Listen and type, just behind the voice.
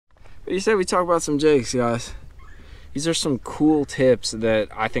But you said we talk about some jigs, guys. These are some cool tips that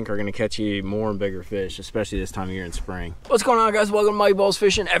I think are gonna catch you more and bigger fish, especially this time of year in spring. What's going on, guys? Welcome to mikeybalzz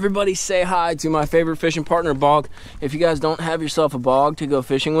Fishing. Everybody say hi to my favorite fishing partner, Bog. If you guys don't have yourself a bog to go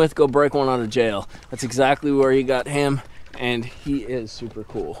fishing with, go break one out of jail. That's exactly where you got him, and he is super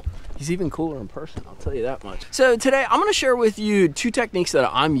cool. He's even cooler in person, I'll tell you that much. So today, I'm gonna share with you two techniques that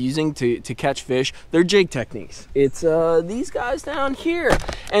I'm using to catch fish. They're jig techniques. It's these guys down here.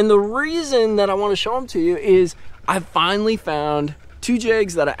 And the reason that I wanna show them to you is I finally found two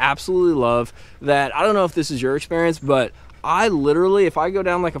jigs that I absolutely love that, I don't know if this is your experience, but I literally, if I go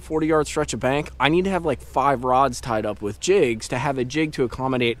down like a 40-yard stretch of bank, I need to have like 5 rods tied up with jigs to have a jig to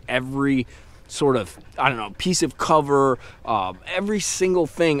accommodate every sort of, I don't know, piece of cover, every single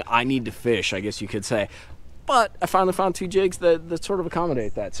thing I need to fish, I guess you could say. But I finally found two jigs that sort of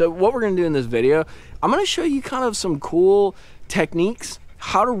accommodate that. So what we're gonna do in this video, I'm gonna show you kind of some cool techniques,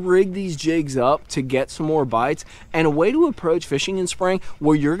 how to rig these jigs up to get some more bites, and a way to approach fishing in spring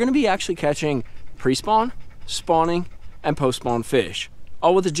where you're gonna be actually catching pre-spawn, spawning, and post-spawn fish,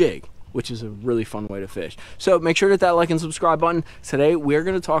 all with a jig, which is a really fun way to fish. So make sure to hit that like and subscribe button. Today, we're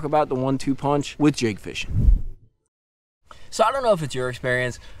gonna talk about the 1-2 punch with jig fishing. So I don't know if it's your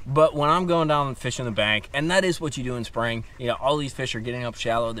experience, but when I'm going down and fishing the bank, and that is what you do in spring, you know, all these fish are getting up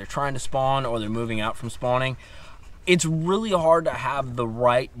shallow, they're trying to spawn or they're moving out from spawning. It's really hard to have the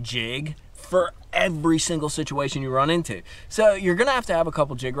right jig for every single situation you run into. So you're gonna have to have a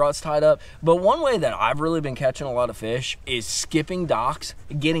couple jig rods tied up, but one way that I've really been catching a lot of fish is skipping docks,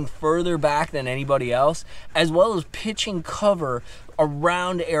 getting further back than anybody else, as well as pitching cover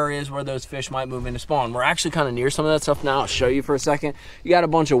around areas where those fish might move into spawn. We're actually kind of near some of that stuff now. I'll show you for a second. You got a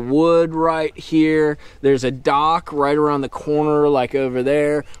bunch of wood right here. There's a dock right around the corner, like over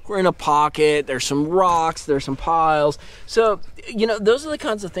there. We're in a pocket. There's some rocks. There's some piles. So, you know, those are the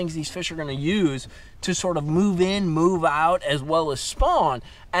kinds of things these fish are going to use to sort of move in, move out, as well as spawn.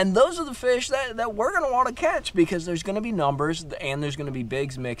 And those are the fish that we're gonna wanna catch, because there's gonna be numbers and there's gonna be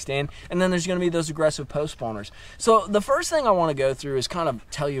bigs mixed in, and then there's gonna be those aggressive post spawners. So the first thing I wanna go through is kind of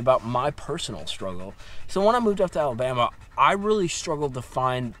tell you about my personal struggle. So when I moved up to Alabama, I really struggled to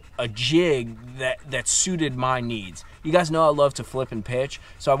find a jig that suited my needs. You guys know I love to flip and pitch,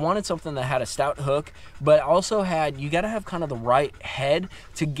 so I wanted something that had a stout hook, but also you gotta have kind of the right head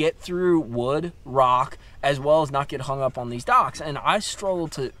to get through wood, rock, as well as not get hung up on these docks. And I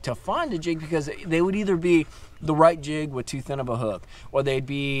struggled to find a jig because they would either be the right jig with too thin of a hook, or they'd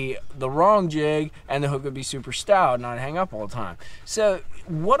be the wrong jig and the hook would be super stout and I'd hang up all the time. So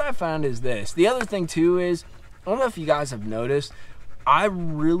what I found is this. The other thing too is, I don't know if you guys have noticed, I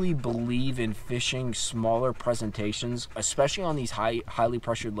really believe in fishing smaller presentations, especially on these highly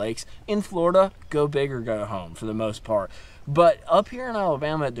pressured lakes. In Florida, go big or go home for the most part. But up here in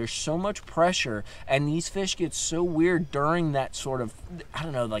Alabama, there's so much pressure, and these fish get so weird during that sort of, I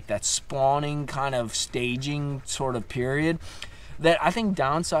don't know, like that spawning kind of staging sort of period, that I think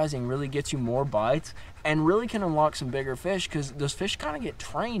downsizing really gets you more bites and really can unlock some bigger fish, because those fish kind of get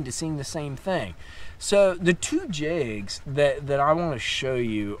trained to seeing the same thing. So the two jigs that I want to show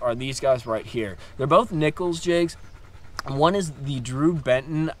you are these guys right here. They're both Nichols jigs. One is the Drew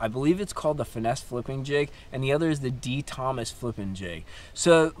Benton, I believe it's called the Finesse Flipping Jig, and the other is the D. Thomas Flipping Jig.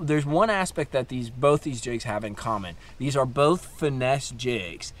 So there's one aspect that both these jigs have in common. These are both finesse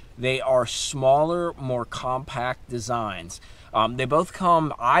jigs. They are smaller, more compact designs. They both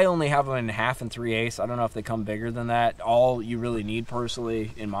come, I only have them in 1/2 and 3/8. I don't know if they come bigger than that. All you really need,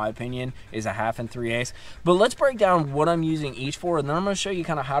 personally, in my opinion, is 1/2 and 3/8. But let's break down what I'm using each for, and then I'm going to show you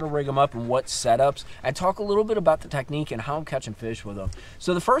kind of how to rig them up and what setups, and talk a little bit about the technique and how I'm catching fish with them.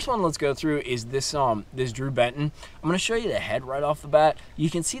 So the first one let's go through is this Drew Benton. I'm going to show you the head right off the bat. You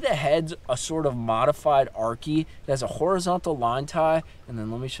can see the head's a sort of modified archy. It has a horizontal line tie, and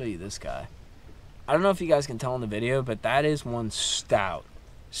then let me show you this guy. I don't know if you guys can tell in the video, but that is one stout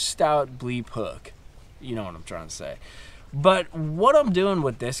bleep hook. You know what I'm trying to say. But what I'm doing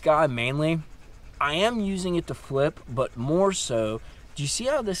with this guy mainly, I am using it to flip, but more so, do you see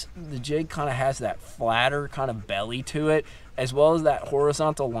how the jig kind of has that flatter kind of belly to it, as well as that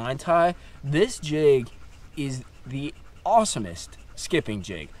horizontal line tie? This jig is the awesomest skipping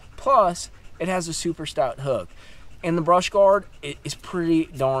jig. Plus, it has a super stout hook. And the brush guard is pretty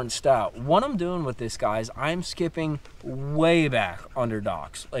darn stout. What I'm doing with this, guys, I'm skipping way back under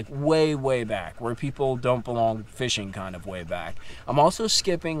docks, like way back, where people don't belong fishing, kind of way back. I'm also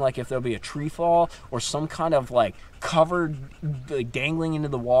skipping, like, if there'll be a tree fall or some kind of like covered, like, dangling into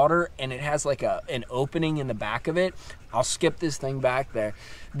the water and it has like an opening in the back of it, I'll skip this thing back there.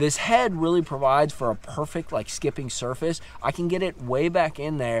 This head really provides for a perfect, like, skipping surface. I can get it way back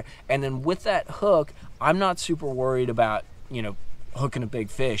in there, and then with that hook, I'm not super worried about, you know, hooking a big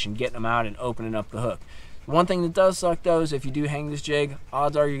fish and getting them out and opening up the hook. One thing that does suck, though, is if you do hang this jig,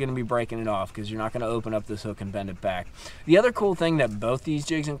 odds are you're going to be breaking it off because you're not going to open up this hook and bend it back. The other cool thing that both these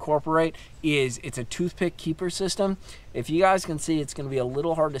jigs incorporate is it's a toothpick keeper system. If you guys can see, it's going to be a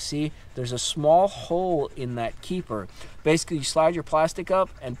little hard to see. There's a small hole in that keeper. Basically, you slide your plastic up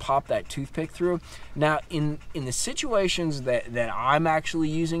and pop that toothpick through. Now, in the situations that I'm actually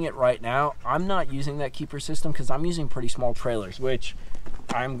using it right now, I'm not using that keeper system because I'm using pretty small trailers, which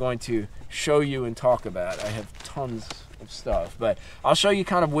I'm going to show you and talk about. I have tons of stuff, but I'll show you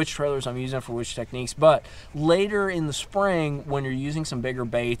kind of which trailers I'm using for which techniques. But later in the spring, when you're using some bigger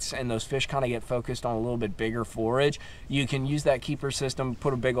baits and those fish kind of get focused on a little bit bigger forage, you can use that keeper system,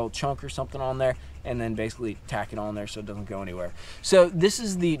 put a big old chunk or something on there, and then basically tack it on there so it doesn't go anywhere. So this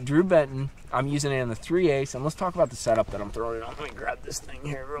is the Drew Benton. I'm using it in the 3/8, and let's talk about the setup that I'm throwing it on. Let me grab this thing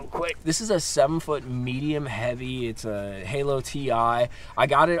here real quick. This is a 7-foot medium heavy. It's a Halo TI. I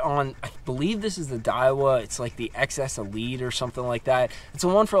got it on, I believe this is the Daiwa. It's like the XS Elite or something like that. It's the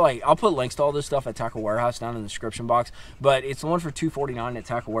one for, like, I'll put links to all this stuff at Tackle Warehouse down in the description box, but it's the one for $249 at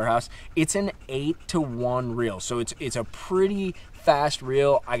Tackle Warehouse. It's an 8-to-1 reel, so it's a pretty fast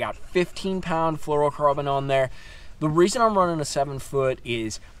reel. I got 15-pound fluorocarbon on there. The reason I'm running a 7-foot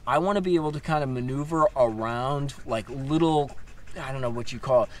is I want to be able to kind of maneuver around, like, little, I don't know what you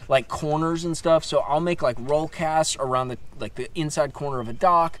call it, like corners and stuff. So I'll make like roll casts around the inside corner of a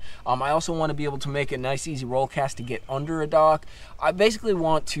dock. I also want to be able to make a nice easy roll cast to get under a dock. I basically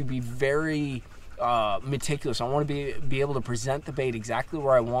want to be very meticulous. I want to be able to present the bait exactly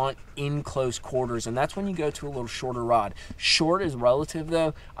where I want in close quarters, and that's when you go to a little shorter rod. Short is relative,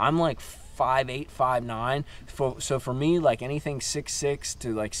 though. I'm like 5'8", 5'9". So for me, like anything 6'6"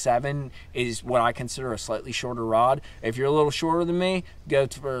 to like 7 is what I consider a slightly shorter rod. If you're a little shorter than me, go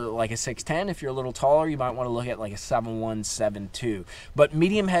for like a 6'10". If you're a little taller, you might want to look at like a 7'1", 7'2". But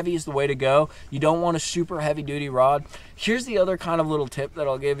medium heavy is the way to go. You don't want a super heavy duty rod. Here's the other kind of little tip that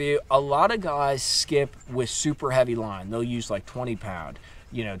I'll give you. A lot of guys skip with super heavy line. They'll use like 20-pound,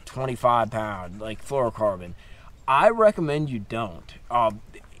 25-pound, like fluorocarbon. I recommend you don't.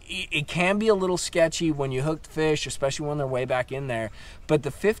 It can be a little sketchy when you hook fish, especially when they're way back in there. But the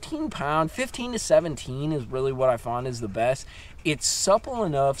 15-pound, 15 to 17 is really what I find is the best. It's supple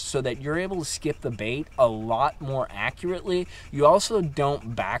enough so that you're able to skip the bait a lot more accurately. You also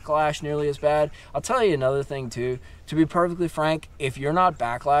don't backlash nearly as bad. I'll tell you another thing too. To be perfectly frank, if you're not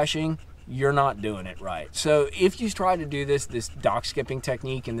backlashing, you're not doing it right. So if you try to do this dock skipping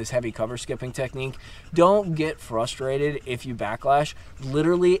technique and this heavy cover skipping technique, don't get frustrated if you backlash.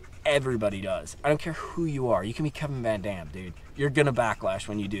 Literally everybody does. I don't care who you are. You can be Kevin Van Dam, dude. You're gonna backlash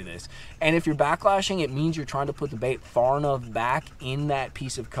when you do this. And if you're backlashing, it means you're trying to put the bait far enough back in that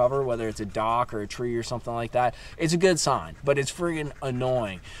piece of cover, whether it's a dock or a tree or something like that. It's a good sign, but it's friggin'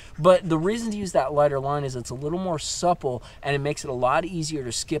 annoying. But the reason to use that lighter line is it's a little more supple, and it makes it a lot easier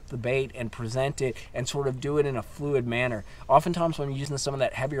to skip the bait and present it and sort of do it in a fluid manner. Oftentimes when you're using some of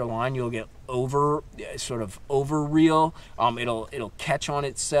that heavier line, you'll get over reel. It'll catch on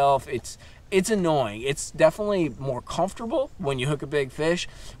itself. It's annoying. It's definitely more comfortable when you hook a big fish,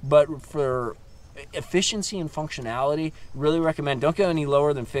 but for efficiency and functionality, really recommend don't go any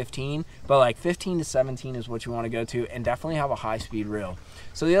lower than 15, but like 15 to 17 is what you want to go to, and definitely have a high-speed reel.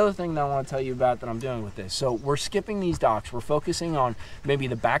 So the other thing that I want to tell you about that I'm doing with this, so we're skipping these docks. We're focusing on maybe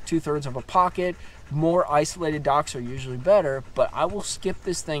the back 2/3 of a pocket. More isolated docks are usually better, but I will skip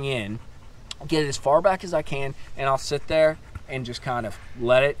this thing in, get it as far back as I can, and I'll sit there and just kind of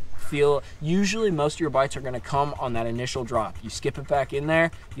let it feel. Usually most of your bites are going to come on that initial drop. You skip it back in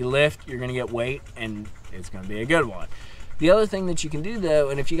there, you lift, you're going to get weight, and it's going to be a good one. The other thing that you can do though,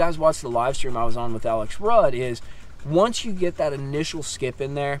 and if you guys watched the live stream I was on with Alex Rudd, is once you get that initial skip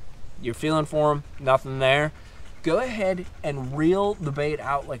in there, you're feeling for him, nothing there, go ahead and reel the bait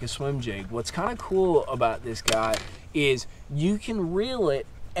out like a swim jig. What's kind of cool about this guy is you can reel it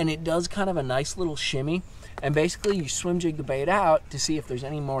and it does kind of a nice little shimmy. And basically you swim jig the bait out to see if there's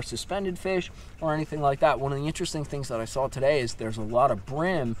any more suspended fish or anything like that. One of the interesting things that I saw today is there's a lot of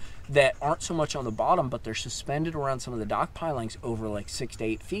brim that aren't so much on the bottom, but they're suspended around some of the dock pilings over like 6 to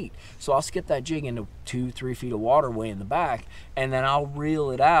 8 feet. So I'll skip that jig into 2-3 feet of water way in the back, and then I'll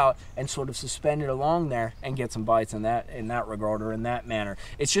reel it out and sort of suspend it along there and get some bites in that regard, or in that manner.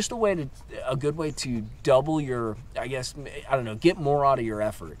 It's just a good way to double your, I guess, I don't know, get more out of your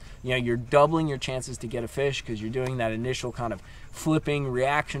effort. You know, you're doubling your chances to get a fish because you're doing that initial kind of flipping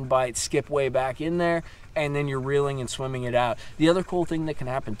reaction bite, skip way back in there, and then you're reeling and swimming it out. The other cool thing that can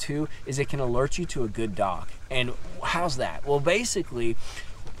happen too is it can alert you to a good dock. And how's that? Well, basically,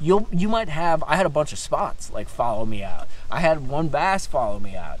 you might have, I had a bunch of spots like follow me out. I had one bass follow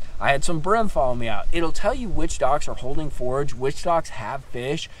me out. I had some brim follow me out. It'll tell you which docks are holding forage, which docks have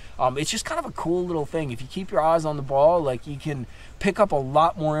fish. It's just kind of a cool little thing. If you keep your eyes on the ball, like, you can pick up a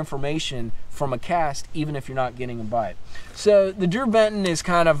lot more information from a cast, even if you're not getting a bite. So the Drew Benton is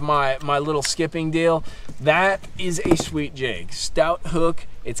kind of my little skipping deal. That is a sweet jig. Stout hook.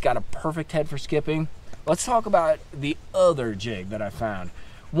 It's got a perfect head for skipping. Let's talk about the other jig that I found.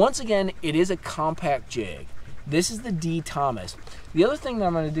 Once again, it is a compact jig. This is the D. Thomas. The other thing that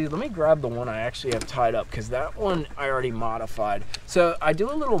I'm going to do, let me grab the one I actually have tied up, because that one I already modified. So I do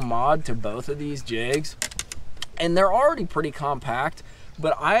a little mod to both of these jigs, and they're already pretty compact,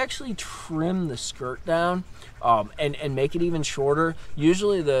 but I actually trim the skirt down and make it even shorter.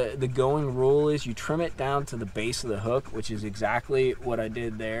 Usually the going rule is you trim it down to the base of the hook, which is exactly what I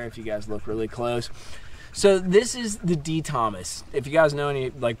did there if you guys look really close. So this is the D. Thomas. If you guys know any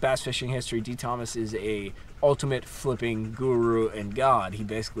like bass fishing history, D. Thomas is a ultimate flipping guru and god. He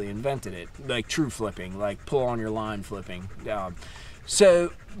basically invented it, like true flipping, like pull on your line flipping.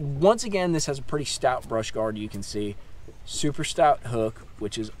 So once again, this has a pretty stout brush guard. You can see super stout hook,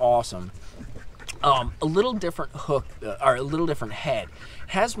 which is awesome. A little different hook, or a little different head. It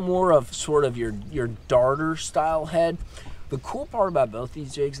has more of sort of your darter style head. The cool part about both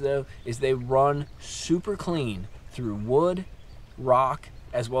these jigs, though, is they run super clean through wood, rock,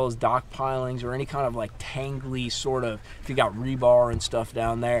 as well as dock pilings or any kind of like tangly sort of, if you got rebar and stuff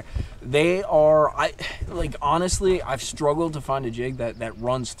down there. They are, honestly, I've struggled to find a jig that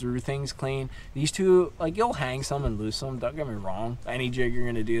runs through things clean. These two, like, you'll hang some and lose some, don't get me wrong. Any jig you're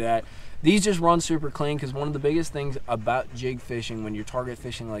gonna do that. These just run super clean, because one of the biggest things about jig fishing when you're target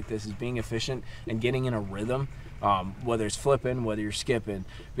fishing like this is being efficient and getting in a rhythm. Whether it's flipping, whether you're skipping,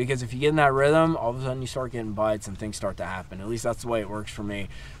 because if you get in that rhythm, all of a sudden you start getting bites and things start to happen. At least that's the way it works for me.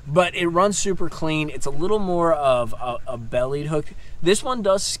 But it runs super clean. It's a little more of a bellied hook. This one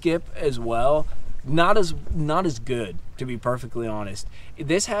does skip as well. Not as good, to be perfectly honest.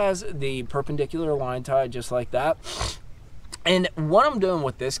 This has the perpendicular line tie just like that. And what I'm doing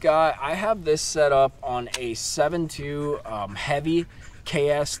with this guy, I have this set up on a 7.2 heavy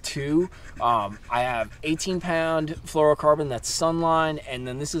KS2. I have 18-pound fluorocarbon, that's Sunline, and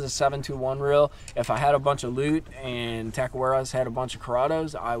then this is a 7.21 reel. If I had a bunch of loot and Taqueras had a bunch of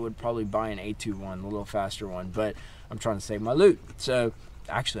Corrados, I would probably buy an 8.21, a little faster one, but I'm trying to save my loot. So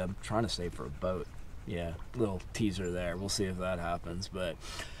actually, I'm trying to save for a boat. Yeah, little teaser there. We'll see if that happens. But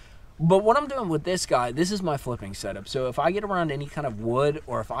what I'm doing with this guy, this is my flipping setup. So if I get around any kind of wood,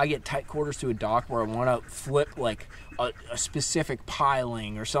 or if I get tight quarters to a dock where I want to flip like a specific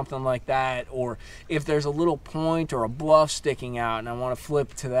piling or something like that, or if there's a little point or a bluff sticking out and I want to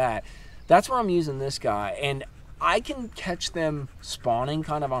flip to that, that's where I'm using this guy. And I can catch them spawning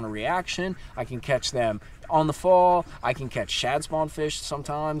kind of on a reaction. I can catch them on the fall. I can catch shad spawn fish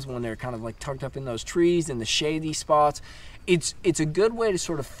sometimes when they're kind of like tucked up in those trees in the shady spots. It's a good way to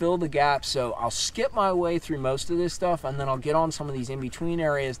sort of fill the gap. So I'll skip my way through most of this stuff, and then I'll get on some of these in-between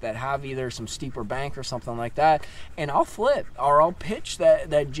areas that have either some steeper bank or something like that, and I'll flip, or I'll pitch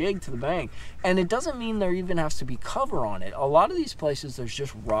that jig to the bank. And it doesn't mean there even has to be cover on it. A lot of these places there's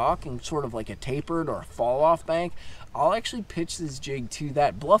just rock and sort of like a tapered or a fall-off bank. I'll actually pitch this jig to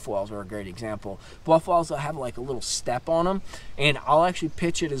that. Bluff wells are a great example. Bluff wells will have like a little step on them, and I'll actually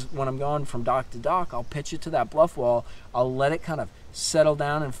pitch it as when I'm going from dock to dock, I'll pitch it to that bluff well. I'll let it kind of settle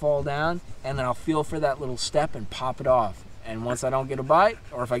down and fall down, and then I'll feel for that little step and pop it off. And once I don't get a bite,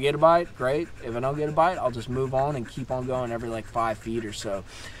 or if I get a bite, great. If I don't get a bite, I'll just move on and keep on going every like 5 feet or so.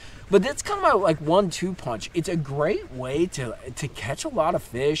 But that's kind of my like 1-2 punch. It's a great way to catch a lot of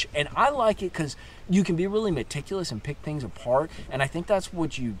fish, and I like it because you can be really meticulous and pick things apart, and I think that's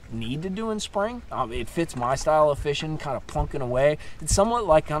what you need to do in spring. It fits my style of fishing, kind of plunking away. It's somewhat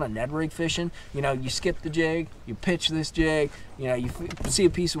like kind of Ned rig fishing. You know, you skip the jig, you pitch this jig, you know, you see a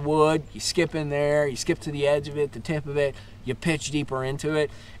piece of wood, you skip in there, you skip to the edge of it, the tip of it, you pitch deeper into it.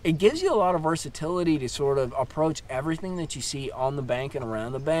 It gives you a lot of versatility to sort of approach everything that you see on the bank and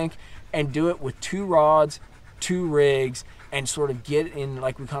around the bank, and do it with 2 rods, 2 rigs, and sort of get in,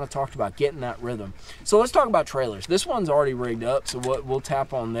 like we kind of talked about, getting that rhythm. So let's talk about trailers. This one's already rigged up, so we'll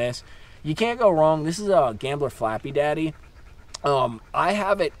tap on this. You can't go wrong. This is a Gambler Flappy Daddy. I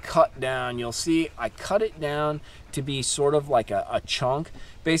have it cut down. You'll see I cut it down to be sort of like a chunk.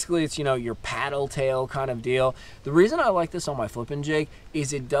 Basically, it's, you know, your paddle tail kind of deal. The reason I like this on my flipping jig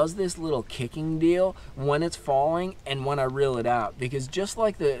is it does this little kicking deal when it's falling and when I reel it out. Because just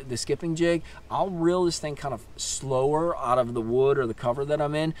like the skipping jig, I'll reel this thing kind of slower out of the wood or the cover that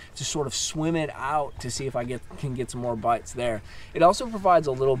I'm in to sort of swim it out to see if I can get some more bites there. It also provides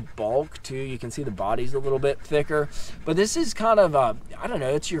a little bulk too. You can see the body's a little bit thicker. But this is kind of, I don't know,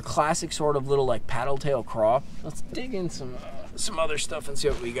 it's your classic sort of little like paddle tail craw. Let's dig in some other stuff and see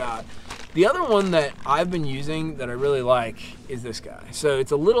what we got. The other one that I've been using that I really like is this guy. So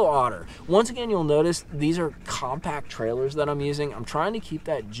it's a little otter. Once again, you'll notice these are compact trailers that I'm using. I'm trying to keep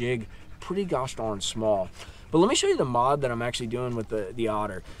that jig pretty gosh darn small. But let me show you the mod that I'm actually doing with the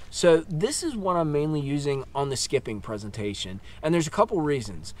otter. So this is what I'm mainly using on the skipping presentation. And there's a couple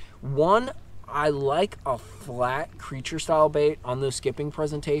reasons. One, I like a flat creature style bait on those skipping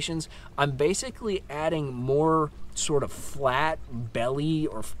presentations. I'm basically adding more sort of flat belly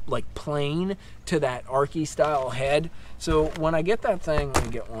or like plane to that archy style head. So when I get that thing, let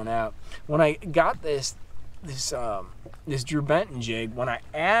me get one out. When I got this Drew Benton jig, when I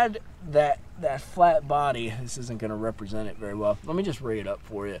add that flat body, this isn't going to represent it very well. Let me just rig it up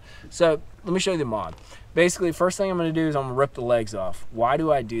for you. So let me show you the mod. Basically, first thing I'm going to do is I'm going to rip the legs off. Why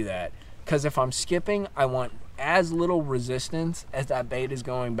do I do that? Because if I'm skipping, I want as little resistance as that bait is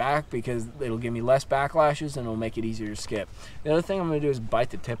going back, because it'll give me less backlashes and it'll make it easier to skip. The other thing I'm going to do is bite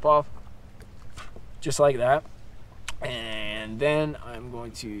the tip off, just like that. And then I'm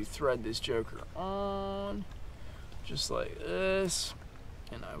going to thread this joker on, just like this.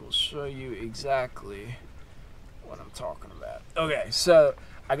 And I will show you exactly what I'm talking about. Okay, so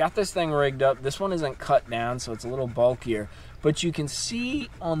I got this thing rigged up. This one isn't cut down, so it's a little bulkier. But you can see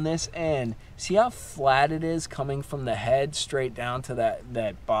on this end, see how flat it is coming from the head straight down to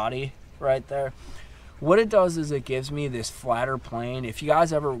that body right there? What it does is it gives me this flatter plane. If you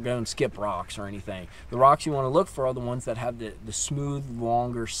guys ever go and skip rocks or anything, the rocks you want to look for are the ones that have the smooth,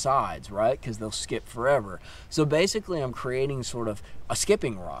 longer sides, right? Because they'll skip forever. So basically, I'm creating sort of a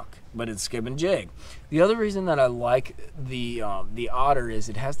skipping rock, but it's skipping jig. The other reason that I like the otter is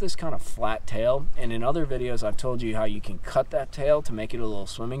it has this kind of flat tail, and in other videos I've told you how you can cut that tail to make it a little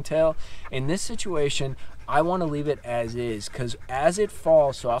swimming tail. In this situation, I want to leave it as is, because as it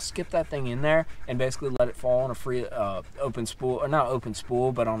falls, so I'll skip that thing in there and basically let it fall on a free open spool, or not open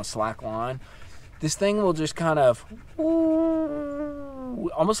spool, but on a slack line. This thing will just kind of,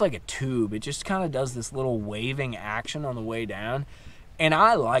 almost like a tube. It just kind of does this little waving action on the way down, and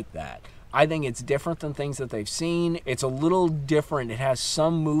I like that. I think it's different than things that they've seen. It's a little different. It has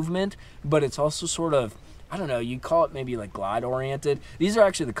some movement, but it's also sort of, I don't know, you call it maybe like glide oriented. These are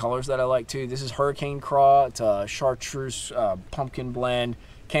actually the colors that I like too. This is Hurricane Craw. It's a chartreuse pumpkin blend.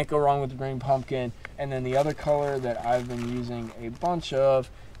 Can't go wrong with the green pumpkin. And then the other color that I've been using a bunch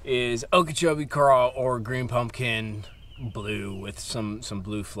of is Okeechobee Craw or green pumpkin blue with some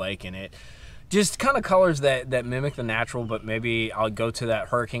blue flake in it. Just kind of colors that mimic the natural, but maybe I'll go to that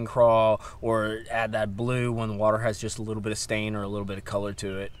Hurricane Craw or add that blue when the water has just a little bit of stain or a little bit of color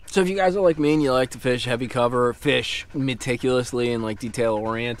to it. So if you guys are like me and you like to fish heavy cover, fish meticulously and like detail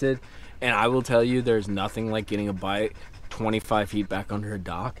oriented, and I will tell you there's nothing like getting a bite 25 feet back under a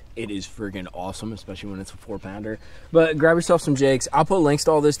dock. It is friggin' awesome, especially when it's a 4-pounder. But grab yourself some jigs. I'll put links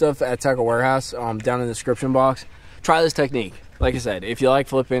to all this stuff at Tackle Warehouse down in the description box. Try this technique. Like I said, if you like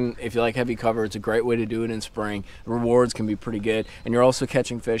flipping, if you like heavy cover, it's a great way to do it in spring. The rewards can be pretty good, and you're also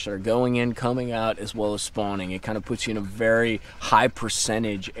catching fish that are going in, coming out, as well as spawning. It kind of puts you in a very high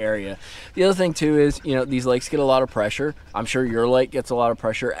percentage area. The other thing too is, you know, these lakes get a lot of pressure. I'm sure your lake gets a lot of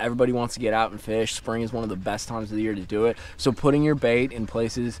pressure. Everybody wants to get out and fish. Spring is one of the best times of the year to do it. So putting your bait in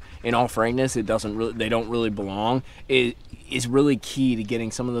places, in all frankness, they don't really belong. It is really key to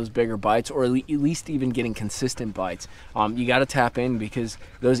getting some of those bigger bites, or at least even getting consistent bites. You got to tap in, because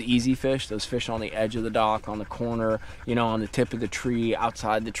those easy fish, those fish on the edge of the dock, on the corner, you know, on the tip of the tree,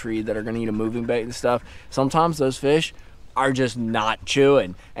 outside the tree, that are going to eat a moving bait and stuff, sometimes those fish, are just not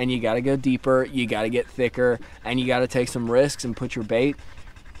chewing, and you got to go deeper, you got to get thicker, and you got to take some risks and put your bait,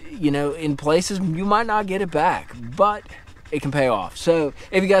 you know, in places you might not get it back, but it can pay off. So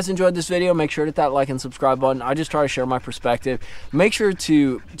if you guys enjoyed this video, make sure to hit that like and subscribe button. I just try to share my perspective. Make sure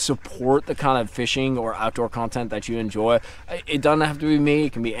to support the kind of fishing or outdoor content that you enjoy. It doesn't have to be me,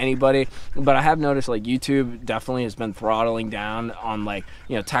 it can be anybody, but I have noticed like YouTube definitely has been throttling down on, like,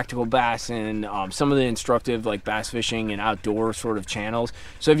 you know, tactical bass and some of the instructive like bass fishing and outdoor sort of channels.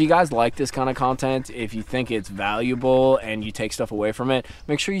 So if you guys like this kind of content, if you think it's valuable and you take stuff away from it,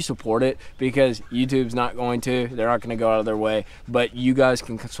 make sure you support it, because YouTube's not going to, they're not going to go out of their way, but you guys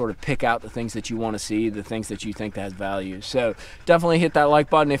can sort of pick out the things that you want to see, the things that you think that has value. So definitely hit that like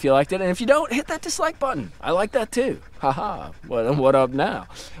button if you liked it, and if you don't, hit that dislike button. I like that too. Haha, what up now?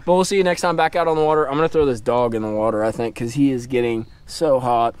 But we'll see you next time back out on the water. I'm gonna throw this dog in the water, I think, because he is getting so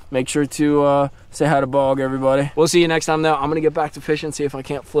hot. Make sure to say hi to Bog, everybody. We'll see you next time though. I'm gonna get back to fishing, see if I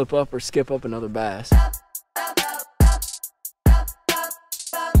can't flip up or skip up another bass.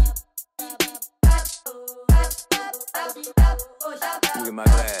 Look at my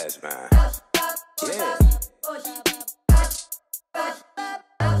glass, man.